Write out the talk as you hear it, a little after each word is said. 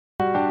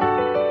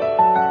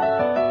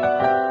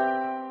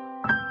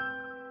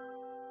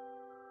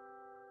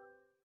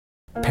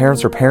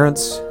parents are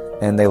parents,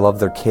 and they love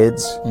their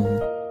kids,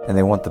 and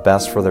they want the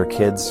best for their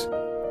kids.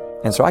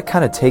 And so I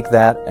kind of take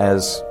that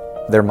as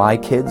they're my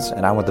kids,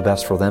 and I want the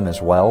best for them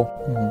as well.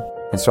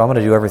 And so I'm going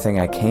to do everything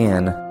I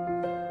can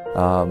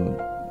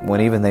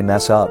when even they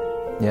mess up,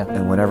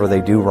 and whenever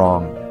they do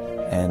wrong,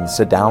 and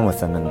sit down with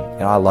them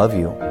and, I love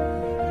you.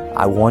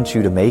 I want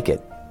you to make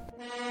it.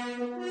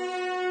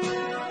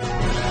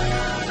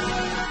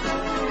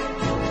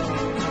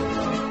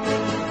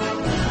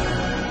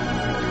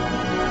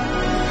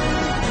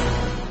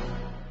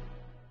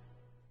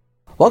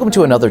 Welcome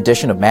to another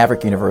edition of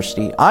Maverick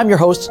University. I'm your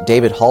host,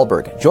 David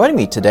Hallberg. Joining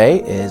me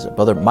today is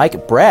Brother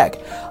Mike Bragg.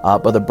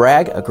 Brother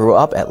Bragg grew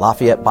up at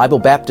Lafayette Bible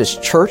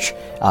Baptist Church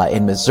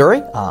in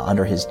Missouri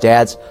under his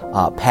dad's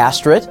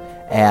pastorate,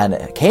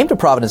 and came to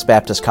Providence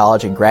Baptist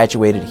College and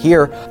graduated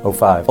here.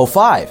 05,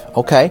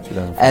 okay.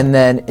 And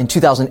then in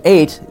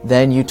 2008,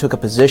 then you took a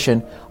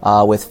position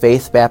with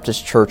Faith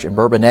Baptist Church in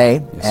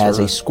Bourbonnais as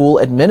a school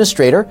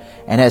administrator,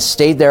 and has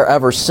stayed there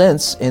ever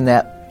since in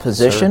that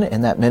position,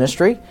 in that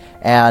ministry.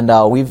 And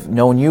we've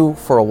known you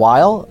for a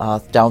while,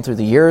 down through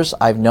the years.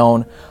 I've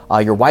known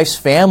your wife's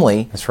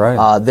family. That's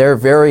right. They're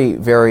very,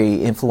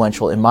 very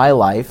influential in my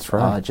life. That's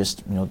right.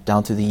 Just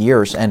down through the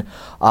years. And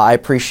I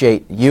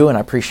appreciate you, and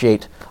I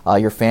appreciate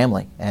your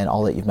family and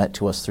all that you've meant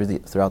to us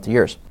throughout the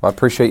years. Well, I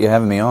appreciate you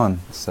having me on.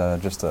 It's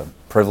just a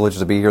privilege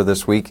to be here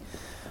this week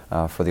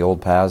for the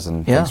Old Paths,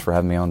 and thanks for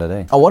having me on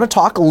today. I want to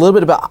talk a little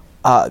bit about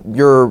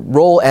your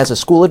role as a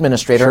school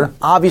administrator. Sure.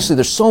 Obviously,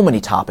 there's so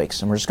many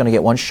topics, and we're just going to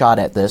get one shot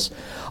at this.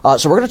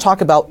 So we're going to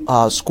talk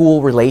about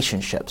school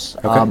relationships.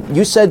 Okay.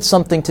 You said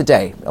something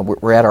today.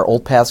 We're at our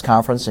Old Paths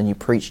conference, and you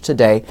preached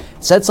today.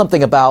 Said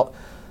something about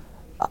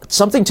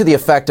something to the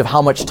effect of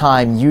how much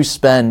time you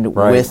spend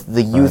with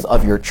the youth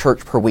of your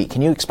church per week.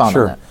 Can you expound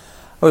on that?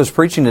 I was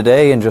preaching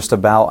today and just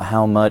about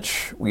how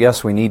much,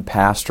 yes, we need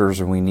pastors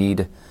and we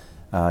need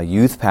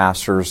youth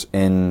pastors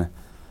in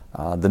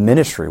the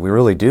ministry. We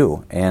really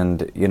do. And,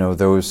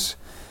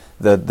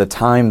 the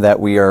time that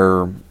we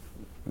are,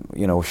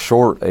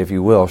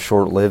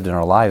 short-lived in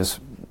our lives,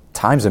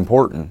 time's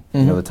important,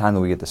 the time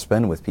that we get to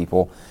spend with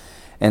people.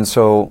 And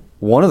so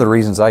one of the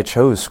reasons I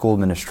chose school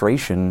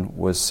administration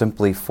was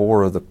simply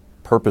for the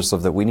purpose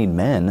of that we need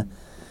men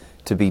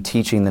to be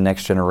teaching the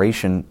next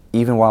generation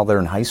even while they're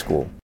in high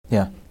school.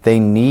 Yeah. They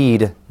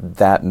need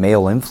that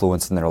male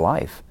influence in their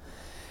life.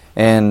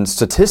 And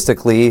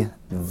statistically,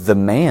 the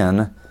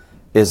man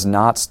is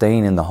not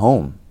staying in the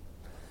home.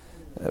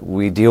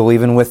 We deal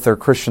even with their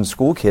Christian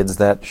school kids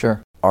that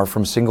are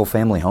from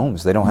single-family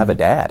homes. They don't have a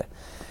dad.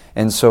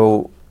 And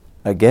so,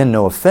 again,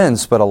 no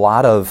offense, but a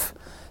lot of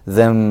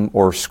them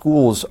or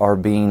schools are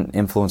being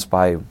influenced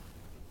by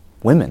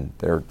women.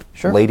 They're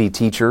lady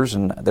teachers,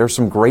 and there's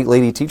some great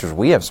lady teachers.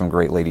 We have some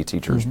great lady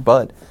teachers,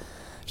 but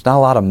there's not a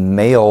lot of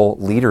male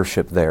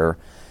leadership there.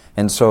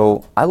 And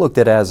so I looked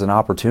at it as an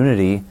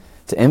opportunity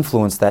to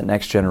influence that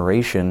next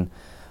generation.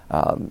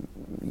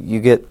 You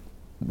get,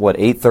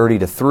 8:30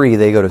 to 3,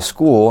 they go to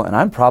school, and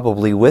I'm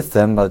probably with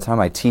them by the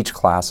time I teach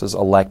classes,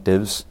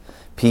 electives,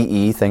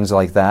 PE, things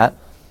like that.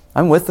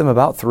 I'm with them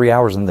about 3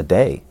 hours in the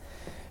day.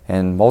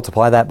 And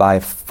multiply that by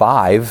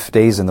 5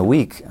 days in the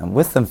week. I'm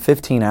with them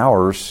 15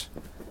 hours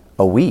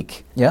a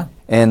week. Yeah.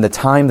 And the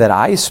time that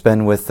I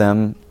spend with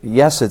them,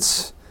 yes,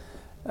 it's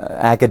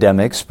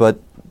academics, but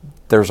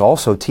there's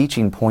also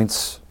teaching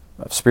points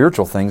of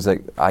spiritual things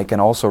that I can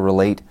also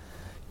relate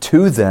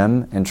to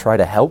them and try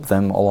to help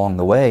them along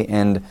the way.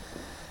 And,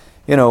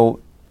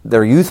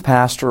 their youth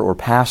pastor or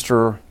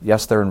pastor,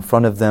 yes, they're in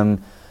front of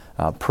them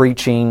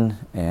preaching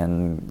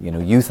and,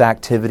 youth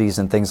activities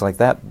and things like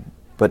that.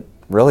 But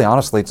really,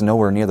 honestly, it's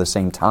nowhere near the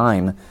same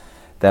time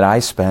that I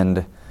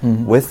spend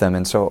with them.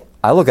 And so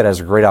I look at it as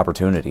a great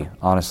opportunity,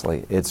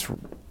 honestly. It's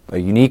a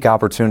unique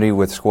opportunity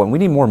with school, and we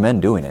need more men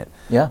doing it.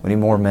 Yeah. We need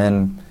more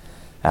men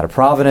out of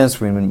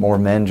Providence. We need more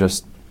men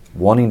just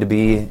wanting to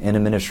be in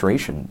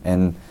administration.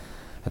 And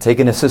I take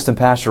an assistant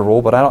pastor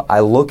role, but I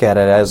look at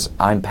it as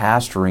I'm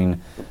pastoring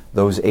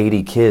those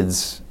 80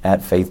 kids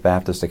at Faith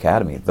Baptist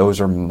Academy. Those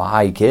are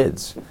my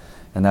kids,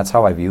 and that's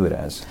how I view it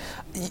as.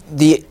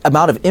 The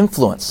amount of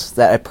influence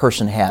that a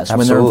person has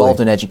when they're involved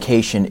in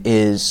education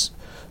is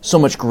so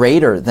much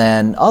greater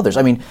than others.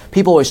 I mean,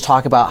 people always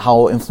talk about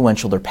how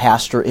influential their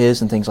pastor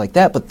is and things like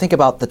that, but think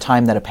about the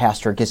time that a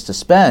pastor gets to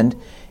spend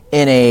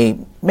in a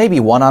maybe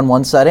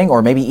one-on-one setting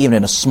or maybe even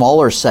in a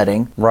smaller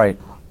setting. Right.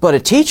 But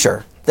a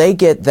teacher, they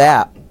get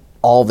that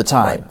all the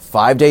time,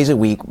 5 days a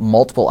week,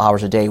 multiple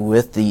hours a day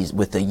with the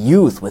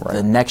youth, with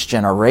the next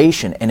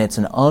generation, and it's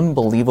an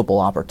unbelievable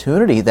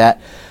opportunity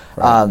that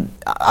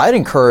I'd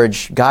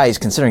encourage guys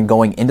considering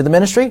going into the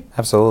ministry.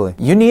 Absolutely.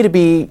 You need to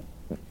be,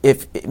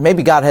 if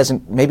maybe God has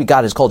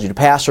called you to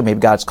pastor, maybe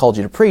God's called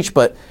you to preach,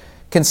 but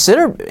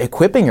consider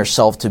equipping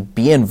yourself to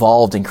be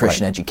involved in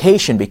Christian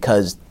education,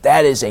 because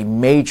that is a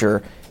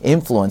major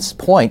influence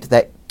point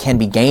that can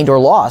be gained or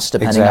lost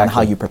depending on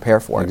how you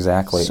prepare for it.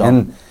 Exactly. So,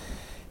 and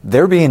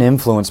they're being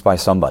influenced by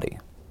somebody.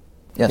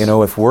 Yes.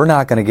 If we're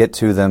not going to get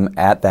to them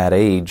at that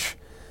age,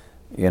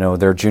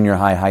 their junior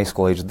high, high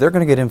school age, they're going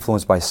to get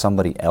influenced by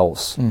somebody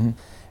else.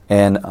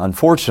 And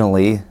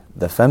unfortunately,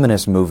 the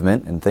feminist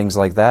movement and things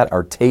like that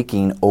are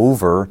taking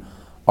over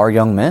our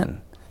young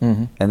men.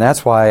 Mm-hmm. And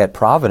that's why at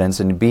Providence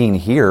and being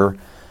here,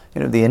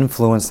 the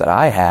influence that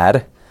I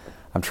had,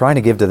 I'm trying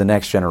to give to the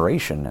next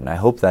generation. And I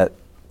hope that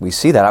we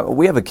see that.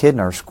 We have a kid in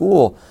our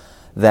school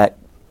that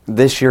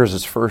this year is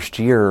his first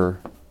year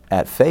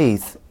at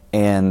Faith,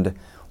 and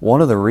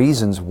one of the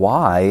reasons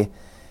why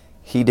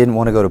he didn't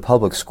want to go to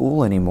public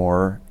school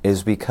anymore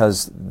is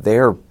because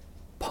they're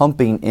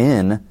pumping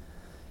in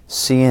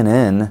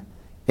CNN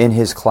in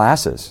his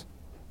classes.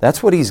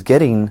 That's what he's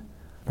getting.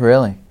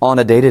 Really? On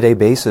a day-to-day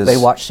basis. They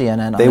watch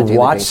CNN on a day-to-day basis. They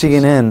watch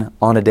CNN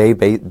on a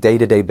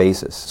day-to-day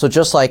basis. So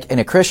just like in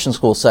a Christian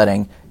school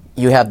setting,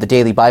 you have the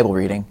daily Bible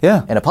reading.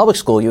 Yeah. In a public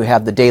school, you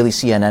have the daily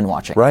CNN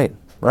watching. Right.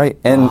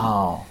 And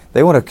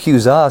they want to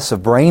accuse us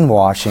of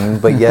brainwashing,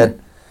 but yet...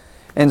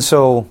 And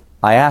so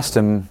I asked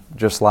him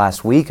just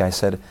last week, I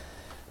said,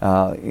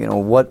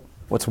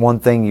 what's one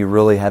thing you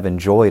really have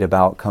enjoyed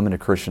about coming to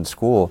Christian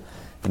school?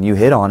 And you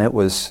hit on it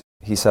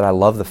he said, I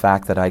love the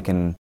fact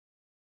that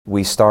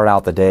we start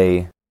out the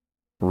day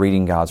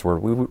reading God's Word.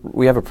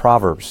 We have a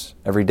Proverbs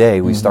every day.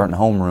 We start in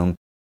homeroom,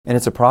 and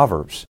it's a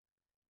Proverbs.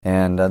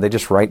 And they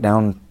just write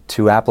down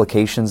 2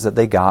 applications that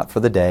they got for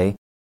the day.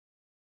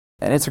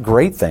 And it's a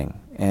great thing.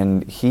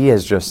 And he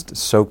has just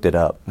soaked it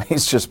up.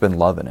 He's just been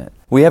loving it.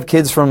 We have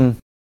kids from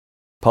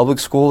public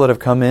school that have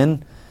come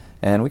in,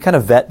 and we kind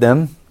of vet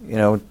them,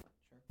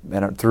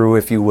 through,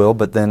 if you will,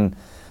 but then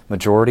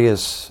majority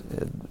is,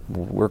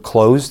 we're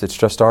closed. It's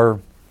just our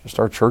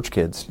church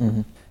kids.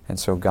 Mm-hmm. And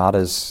so God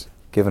has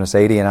given us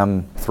 80, and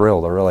I'm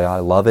thrilled. I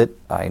love it.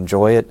 I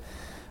enjoy it.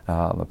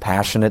 I'm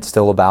passionate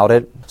still about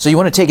it. So you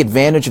want to take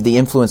advantage of the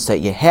influence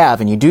that you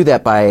have, and you do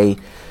that by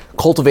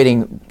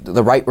cultivating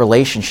the right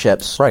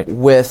relationships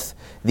with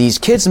these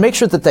kids and make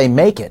sure that they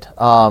make it.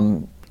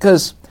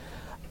 Because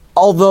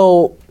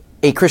although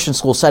a Christian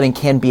school setting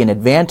can be an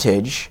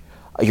advantage,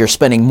 you're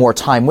spending more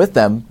time with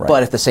them,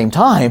 but at the same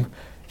time,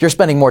 you're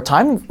spending more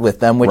time with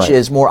them, which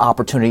is more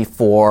opportunity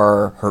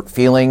for hurt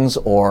feelings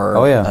or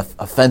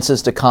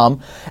offenses to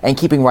come. And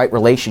keeping right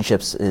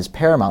relationships is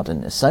paramount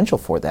and essential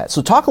for that.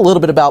 So talk a little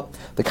bit about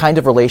the kind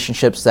of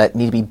relationships that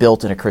need to be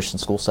built in a Christian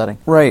school setting.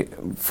 Right.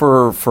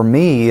 For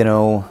me,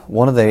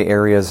 one of the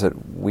areas that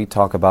we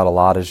talk about a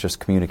lot is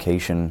just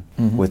communication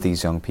with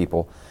these young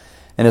people.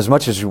 And as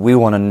much as we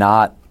want to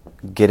not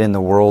get in the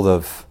world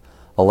of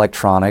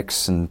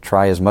electronics and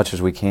try as much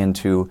as we can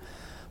to,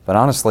 but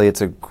honestly,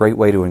 it's a great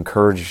way to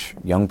encourage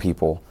young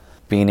people,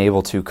 being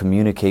able to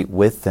communicate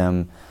with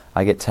them.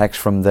 I get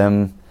texts from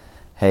them,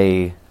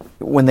 hey,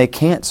 when they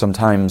can't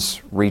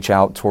sometimes reach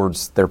out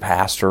towards their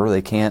pastor,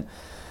 the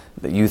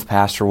youth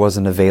pastor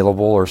wasn't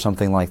available or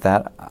something like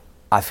that,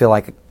 I feel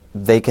like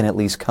they can at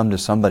least come to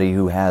somebody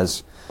who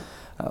has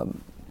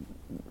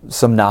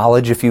some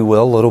knowledge, if you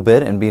will, a little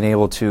bit, and being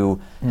able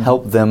to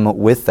help them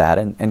with that.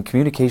 And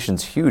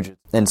communication's huge.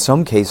 In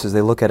some cases,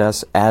 they look at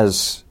us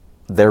as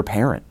their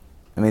parent.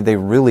 I mean, they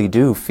really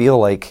do feel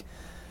like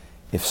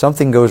if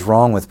something goes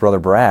wrong with Brother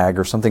Bragg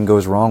or something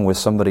goes wrong with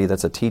somebody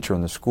that's a teacher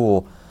in the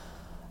school,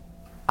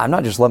 I'm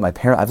not just letting my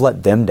parent, I've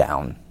let them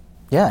down.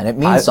 Yeah, and it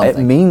means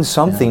something. It means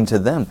something to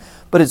them.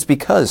 But it's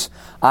because,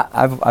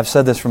 I've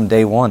said this from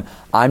day one,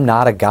 I'm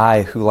not a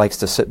guy who likes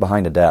to sit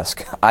behind a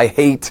desk. I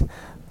hate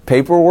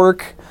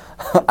paperwork.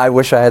 I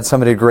wish I had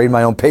somebody to grade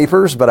my own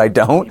papers, but I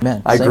don't.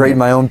 I grade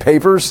my own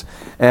papers.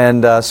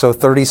 And so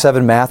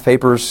 37 math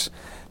papers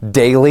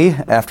daily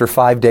after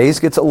 5 days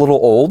gets a little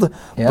old,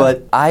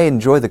 but I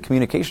enjoy the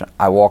communication.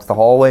 I walk the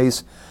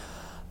hallways.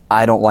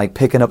 I don't like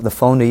picking up the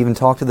phone to even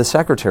talk to the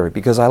secretary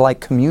because I like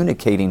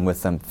communicating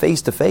with them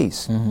face to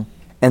face.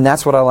 And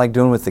that's what I like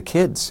doing with the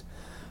kids.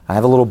 I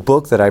have a little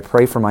book that I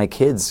pray for my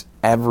kids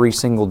every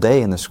single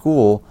day in the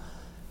school,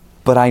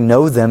 but I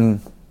know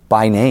them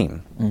by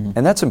name.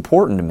 And that's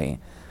important to me.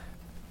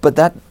 But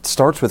that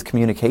starts with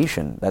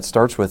communication. That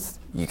starts with,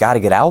 you got to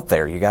get out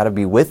there. You got to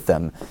be with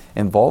them,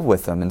 involved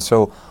with them. And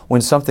so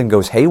when something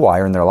goes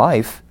haywire in their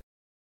life,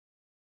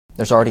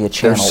 there's already a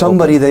channel. There's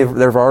somebody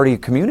they're already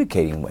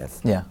communicating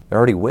with. Yeah. They're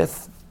already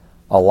with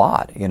a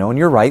lot, And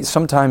you're right.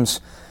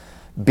 Sometimes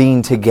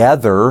being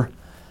together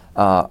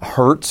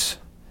hurts,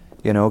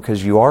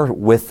 because you are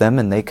with them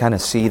and they kind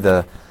of see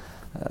the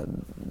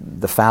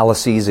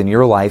fallacies in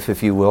your life,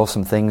 if you will,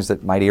 some things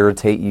that might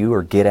irritate you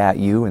or get at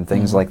you and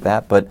things like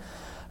that. But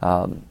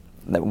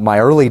my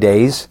early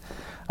days,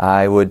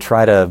 I would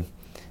try to,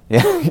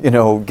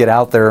 get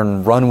out there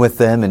and run with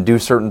them and do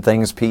certain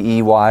things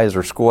PE-wise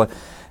or school.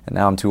 And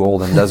now I'm too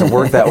old and it doesn't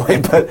work that way.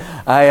 But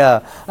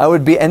I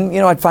would be, and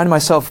I'd find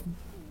myself,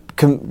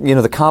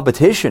 the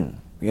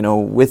competition,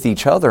 with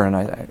each other. And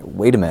I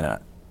wait a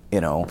minute,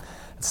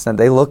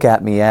 they look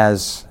at me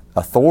as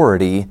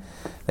authority.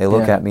 They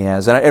look at me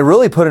as, and it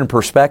really put in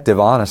perspective,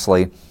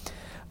 honestly,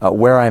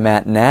 where I'm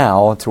at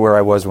now to where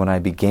I was when I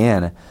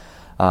began.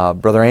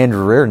 Brother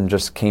Andrew Reardon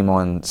just came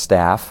on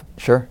staff.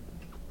 Sure.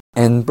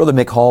 And Brother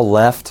Mick Hall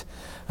left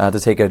to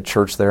take a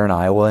church there in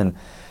Iowa. And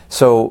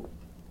so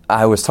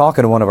I was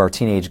talking to one of our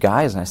teenage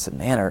guys, and I said,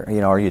 man,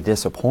 are you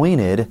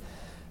disappointed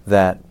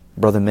that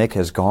Brother Mick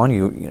has gone.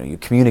 You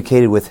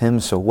communicated with him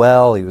so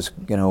well. He was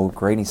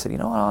great. And he said,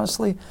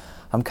 honestly,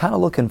 I'm kind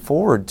of looking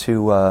forward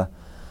to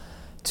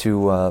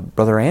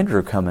Brother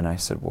Andrew coming. I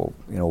said, well,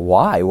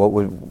 why?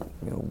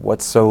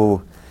 What's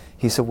so?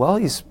 He said, well,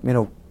 he's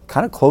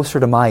kind of closer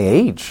to my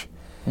age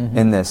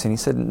in this. And he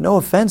said, no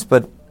offense,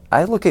 but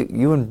I look at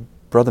you and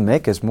Brother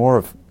Mick as more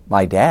of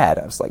my dad.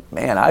 I was like,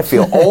 man, I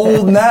feel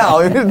old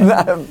now.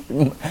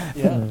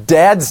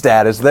 Dad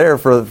status there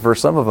for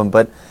some of them.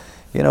 But,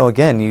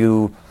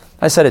 again,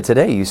 I said it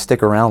today, you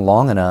stick around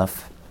long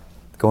enough,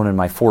 going in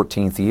my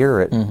 14th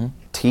year at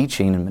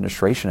teaching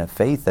administration at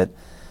Faith, that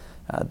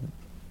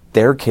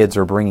their kids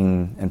are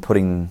bringing and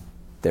putting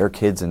their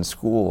kids in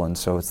school. And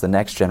so it's the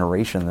next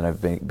generation that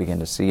I've begun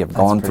to see. I've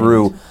gone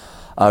through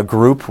a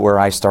group where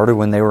I started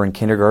when they were in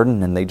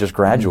kindergarten, and they just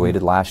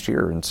graduated last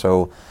year. And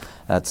so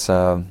it's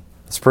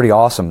pretty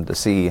awesome to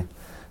see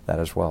that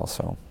as well.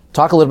 So,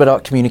 talk a little bit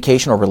about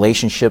communication or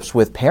relationships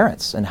with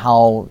parents and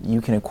how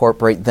you can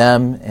incorporate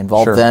them,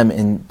 involve them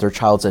in their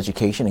child's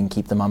education, and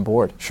keep them on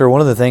board. Sure. One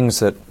of the things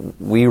that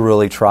we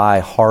really try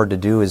hard to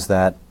do is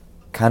that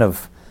kind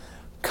of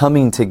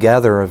coming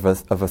together of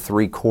a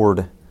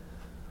three-chord,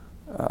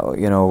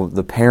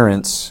 the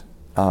parents,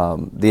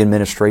 the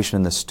administration,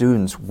 and the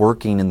students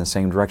working in the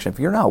same direction. If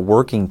you're not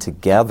working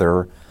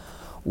together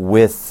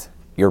with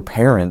your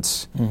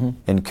parents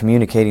and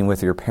communicating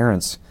with your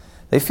parents,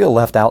 they feel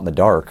left out in the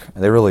dark.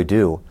 They really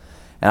do.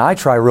 And I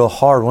try real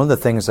hard. One of the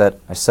things that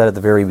I said at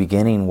the very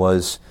beginning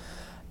was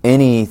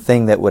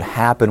anything that would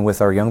happen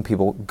with our young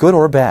people, good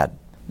or bad,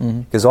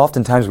 because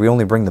oftentimes we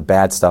only bring the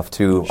bad stuff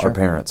to our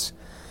parents.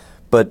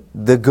 But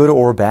the good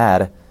or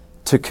bad,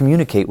 to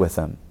communicate with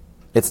them.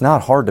 It's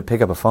not hard to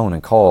pick up a phone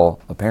and call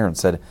a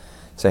parent and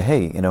say,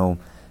 hey, they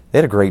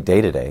had a great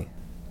day today.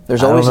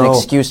 There's always an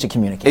excuse to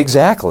communicate.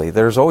 Exactly.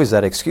 There's always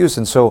that excuse.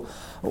 And so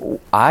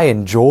I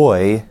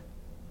enjoy,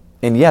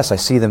 and yes, I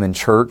see them in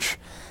church,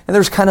 and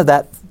there's kind of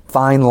that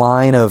fine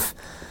line of,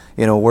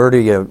 where do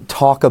you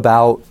talk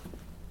about,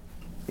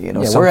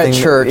 something. We're at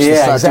church.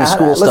 Let's not do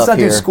school stuff here. Let's not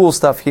do school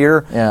stuff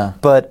here. Yeah.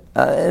 But,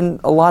 and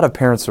a lot of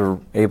parents are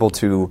able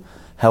to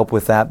help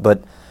with that,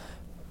 but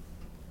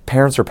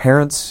parents are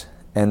parents,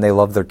 and they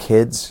love their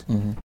kids,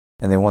 and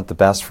they want the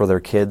best for their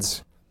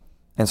kids.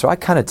 And so I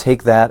kind of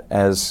take that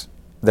as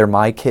they're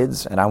my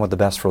kids, and I want the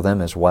best for them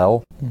as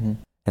well.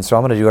 And so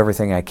I'm going to do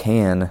everything I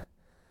can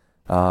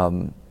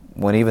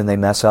when even they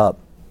mess up,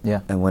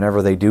 and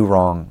whenever they do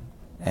wrong,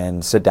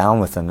 and sit down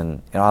with them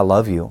and, I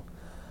love you.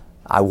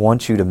 I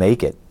want you to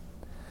make it.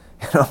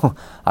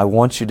 I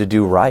want you to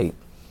do right.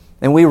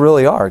 And we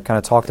really are. I kind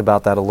of talked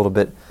about that a little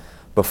bit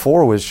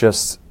before, was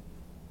just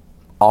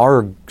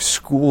our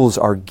schools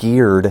are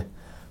geared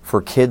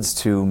for kids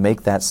to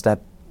make that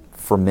step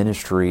for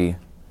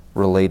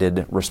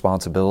ministry-related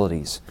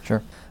responsibilities.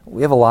 Sure.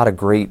 We have a lot of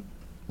great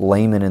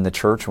laymen in the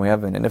church,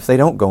 and if they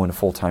don't go into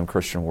full-time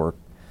Christian work,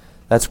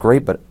 that's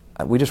great, but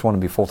we just want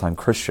to be full-time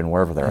Christian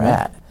wherever they're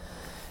at.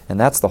 And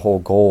that's the whole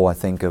goal, I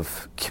think,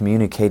 of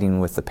communicating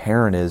with the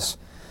parent, is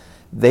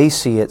they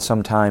see it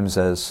sometimes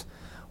as,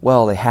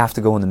 well, they have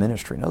to go in the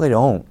ministry. No, they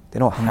don't. They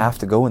don't have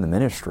to go in the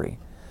ministry.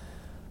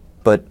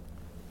 But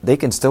they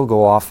can still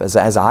go off, as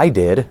I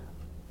did,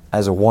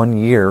 as a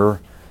one-year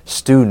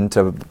student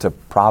to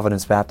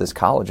Providence Baptist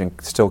College, and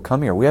still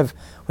come here. We have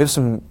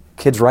some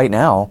kids right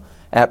now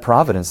at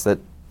Providence that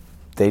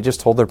they just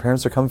told their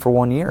parents they're coming for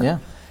 1 year. Yeah.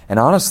 And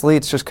honestly,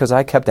 it's just because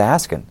I kept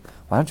asking,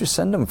 why don't you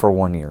send them for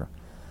 1 year?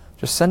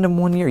 Just send them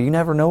 1 year. You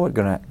never know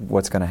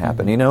what's going to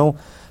happen.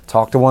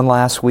 Talked to one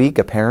last week,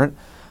 a parent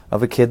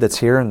of a kid that's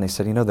here, and they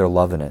said, they're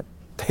loving it.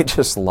 They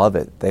just love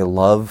it. They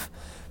love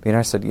being here.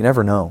 I said, you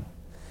never know.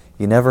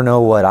 You never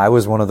know what. I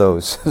was one of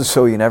those,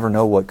 so you never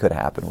know what could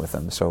happen with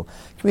them. So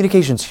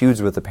communication's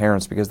huge with the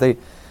parents, because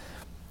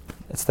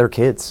it's their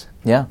kids.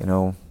 Yeah.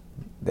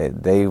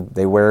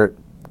 They wear it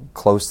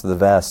close to the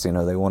vest. They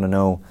want to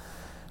know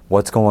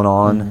what's going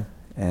on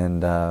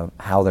and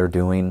how they're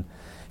doing.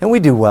 And we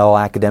do well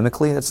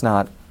academically.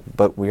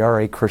 But we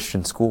are a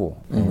Christian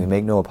school, and we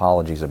make no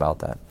apologies about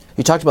that.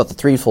 You talked about the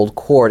threefold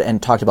cord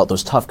and talked about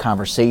those tough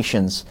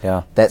conversations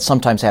that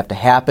sometimes have to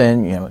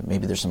happen.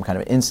 Maybe there's some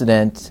kind of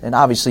incident, and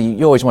obviously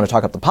you always want to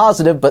talk about the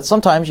positive, but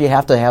sometimes you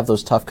have to have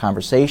those tough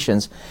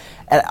conversations.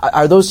 And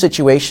are those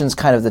situations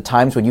kind of the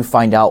times when you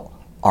find out,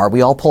 are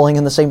we all pulling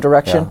in the same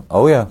direction? Yeah.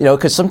 Oh, yeah.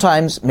 Because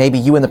sometimes maybe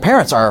you and the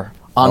parents are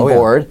on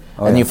board,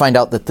 and you find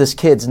out that this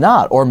kid's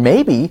not. Or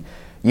maybe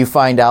you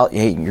find out,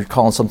 hey, you're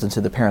calling something to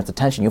the parent's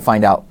attention, you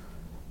find out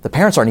the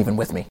parents aren't even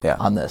with me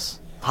on this.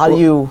 How do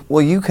you...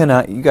 Well, you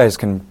guys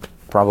can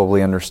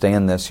probably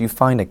understand this. You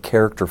find a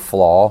character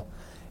flaw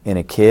in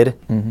a kid,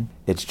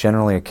 it's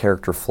generally a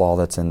character flaw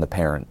that's in the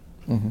parent.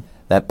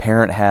 That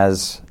parent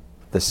has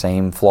the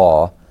same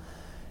flaw,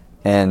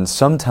 and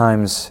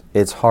sometimes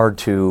it's hard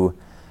to,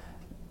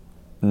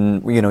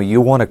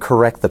 you want to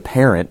correct the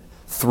parent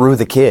through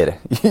the kid.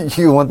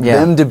 You want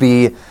them to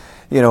be,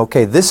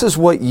 okay, this is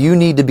what you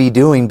need to be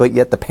doing, but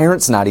yet the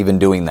parent's not even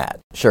doing that.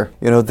 Sure.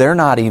 They're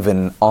not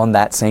even on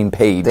that same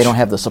page. They don't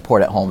have the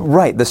support at home.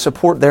 Right. The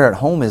support there at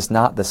home is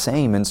not the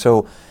same. And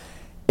so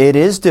It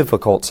is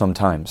difficult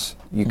sometimes.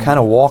 You kind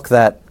of walk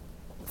that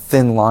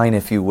thin line,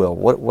 if you will.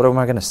 What am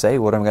I going to say?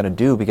 What am I going to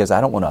do? Because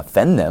I don't want to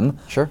offend them.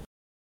 Sure.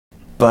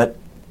 But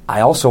I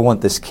also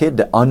want this kid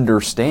to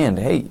understand,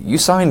 hey, you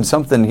signed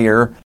something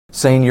here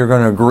saying you're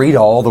going to agree to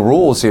all the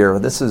rules here.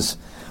 This is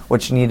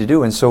what you need to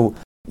do. And so,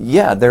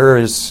 yeah, there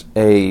is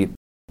the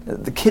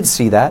kids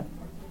see that.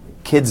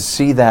 Kids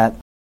see that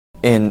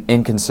in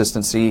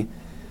inconsistency.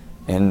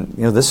 And,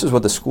 this is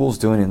what the school's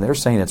doing, and they're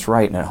saying it's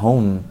right. And at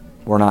home,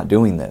 we're not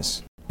doing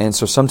this. And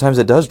so sometimes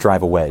it does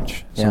drive a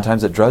wedge. Yeah.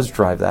 Sometimes it does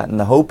drive that. And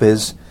the hope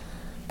is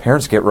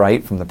parents get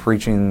right from the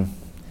preaching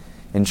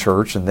in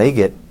church, and they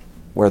get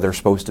where they're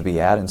supposed to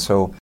be at. And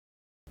so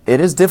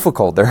it is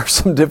difficult. There are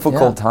some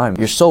difficult times.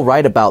 You're so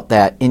right about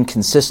that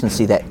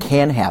inconsistency that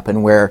can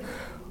happen where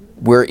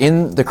we're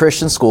in the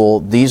Christian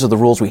school, these are the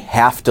rules we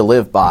have to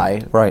live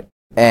by. Right.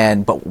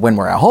 But when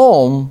we're at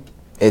home,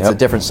 it's a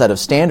different set of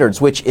standards,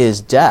 which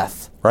is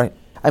death. Right.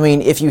 I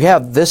mean, if you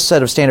have this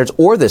set of standards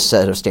or this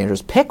set of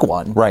standards, pick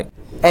one. Right.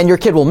 And your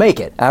kid will make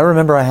it. I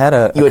remember I had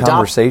a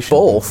conversation.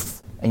 You adopt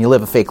both, and you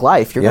live a fake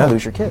life, you're going to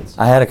lose your kids.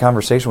 I had a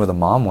conversation with a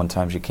mom one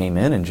time. She came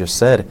in and just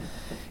said,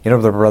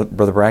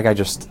 Brother Bragg,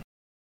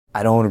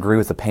 I don't agree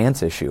with the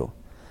pants issue.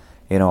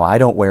 I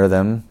don't wear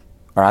them,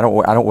 or I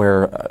don't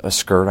wear a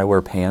skirt. I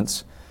wear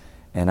pants,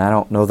 and I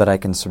don't know that I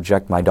can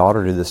subject my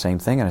daughter to the same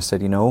thing. And I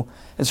said, and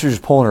so she was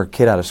pulling her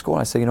kid out of school.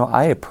 And I said,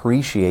 I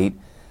appreciate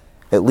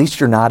at least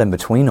you're not in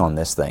between on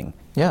this thing.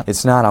 Yeah,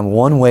 it's not I'm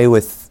one way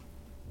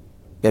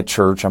at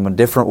church. I'm a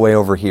different way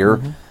over here.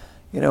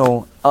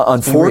 Mm-hmm.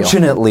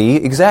 Unfortunately,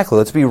 exactly.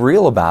 Let's be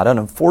real about it.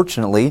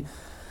 Unfortunately,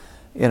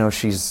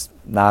 she's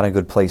not in a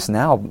good place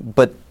now.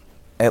 But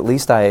at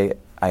least I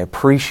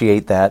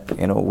appreciate that.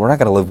 We're not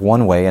going to live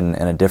one way and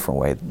a different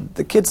way.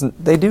 The kids,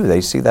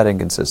 they see that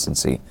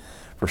inconsistency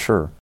for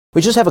sure.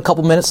 We just have a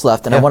couple minutes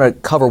left, and I want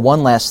to cover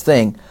one last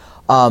thing.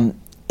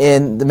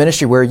 In the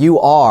ministry where you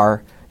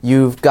are,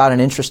 you've got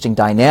an interesting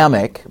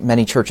dynamic.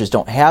 Many churches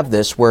don't have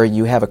this, where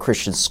you have a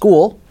Christian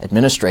school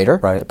administrator,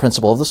 the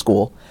principal of the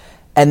school,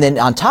 and then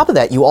on top of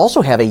that, you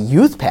also have a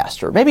youth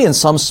pastor. Maybe in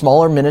some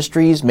smaller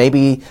ministries,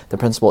 maybe the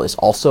principal is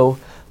also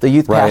the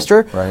youth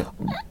pastor. Right.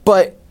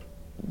 But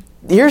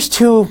here's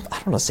two, I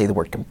don't want to say the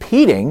word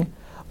competing,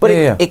 but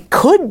it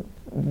could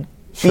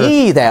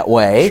be that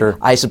way,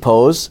 I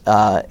suppose,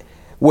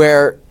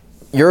 where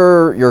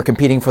you're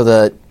competing for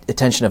the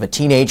attention of a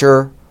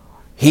teenager.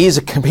 He's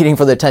competing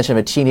for the attention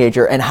of a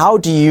teenager. And how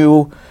do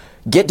you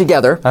get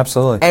together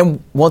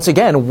and, once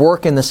again,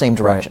 work in the same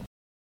direction?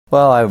 Right.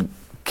 Well, I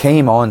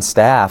came on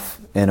staff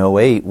in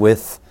 2008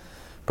 with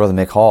Brother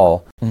Mick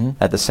Hall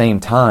at the same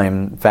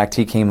time. In fact,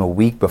 he came a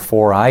week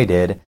before I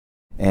did.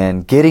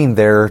 And getting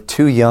there,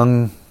 two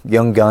young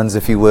guns,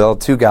 if you will,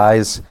 two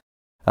guys,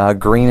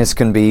 green as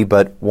can be,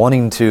 but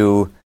wanting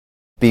to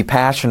be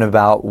passionate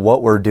about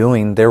what we're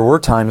doing. There were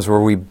times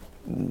where we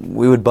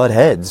would butt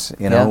heads.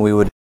 We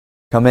would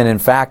come in. In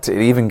fact,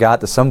 it even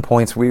got to some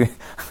points we'd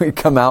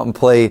come out and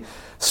play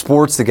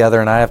sports together,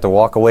 and I'd have to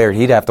walk away, or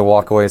he'd have to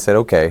walk away and say,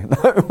 okay,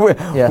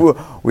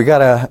 we got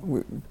to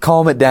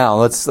calm it down.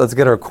 Let's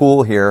get our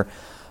cool here.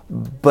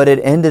 But it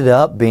ended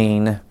up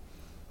being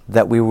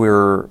that we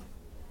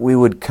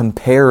would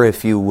compare,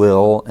 if you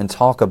will, and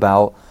talk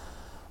about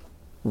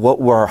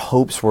what our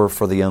hopes were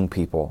for the young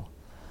people,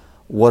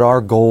 what our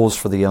goals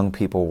for the young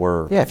people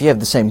were. Yeah, if you have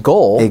the same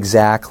goal,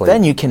 exactly,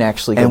 then you can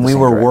actually go and the we same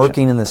were direction.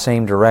 Working in the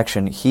same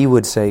direction. He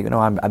would say,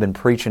 I've been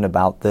preaching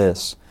about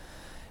this,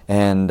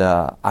 and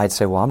I'd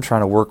say, well, I'm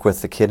trying to work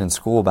with the kid in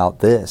school about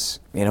this.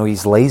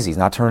 He's lazy, he's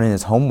not turning in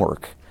his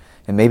homework,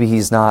 and maybe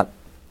he's not,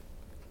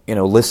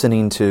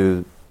 listening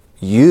to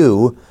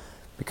you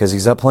because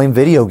he's up playing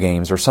video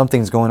games or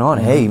something's going on.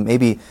 Hey,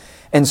 maybe,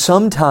 and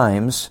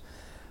sometimes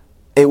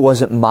it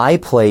wasn't my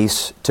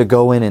place to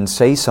go in and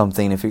say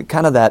something. If you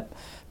kind of that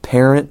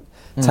parent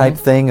type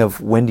thing of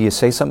when do you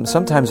say something,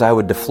 sometimes I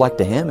would deflect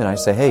to him and I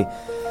say, hey,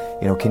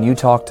 can you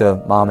talk to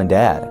mom and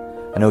dad?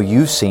 I know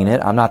you've seen it.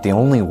 I'm not the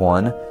only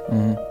one.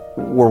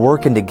 We're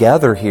working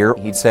together here.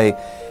 He'd say,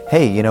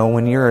 hey,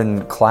 when you're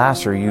in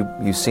class or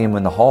you see him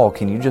in the hall,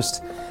 can you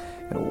just,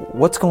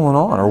 what's going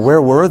on? Or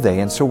where were they?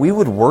 And so we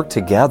would work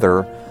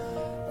together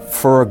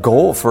for a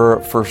goal, for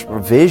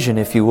a vision,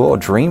 if you will, a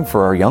dream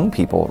for our young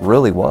people. It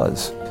really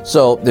was.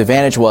 So the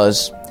advantage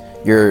was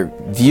you're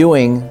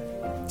viewing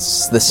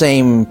the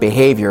same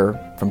behavior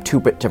from two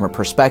different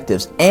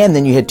perspectives, and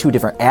then you had two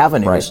different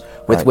avenues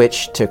with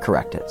which to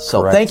correct it.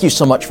 So thank you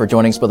so much for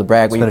joining us, Brother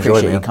Bragg. We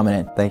appreciate you coming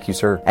in. Thank you,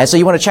 sir. And so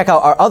you want to check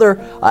out our other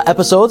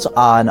episodes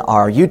on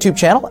our YouTube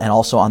channel and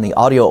also on the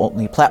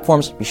audio-only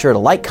platforms. Be sure to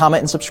like,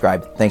 comment, and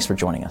subscribe. Thanks for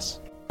joining us.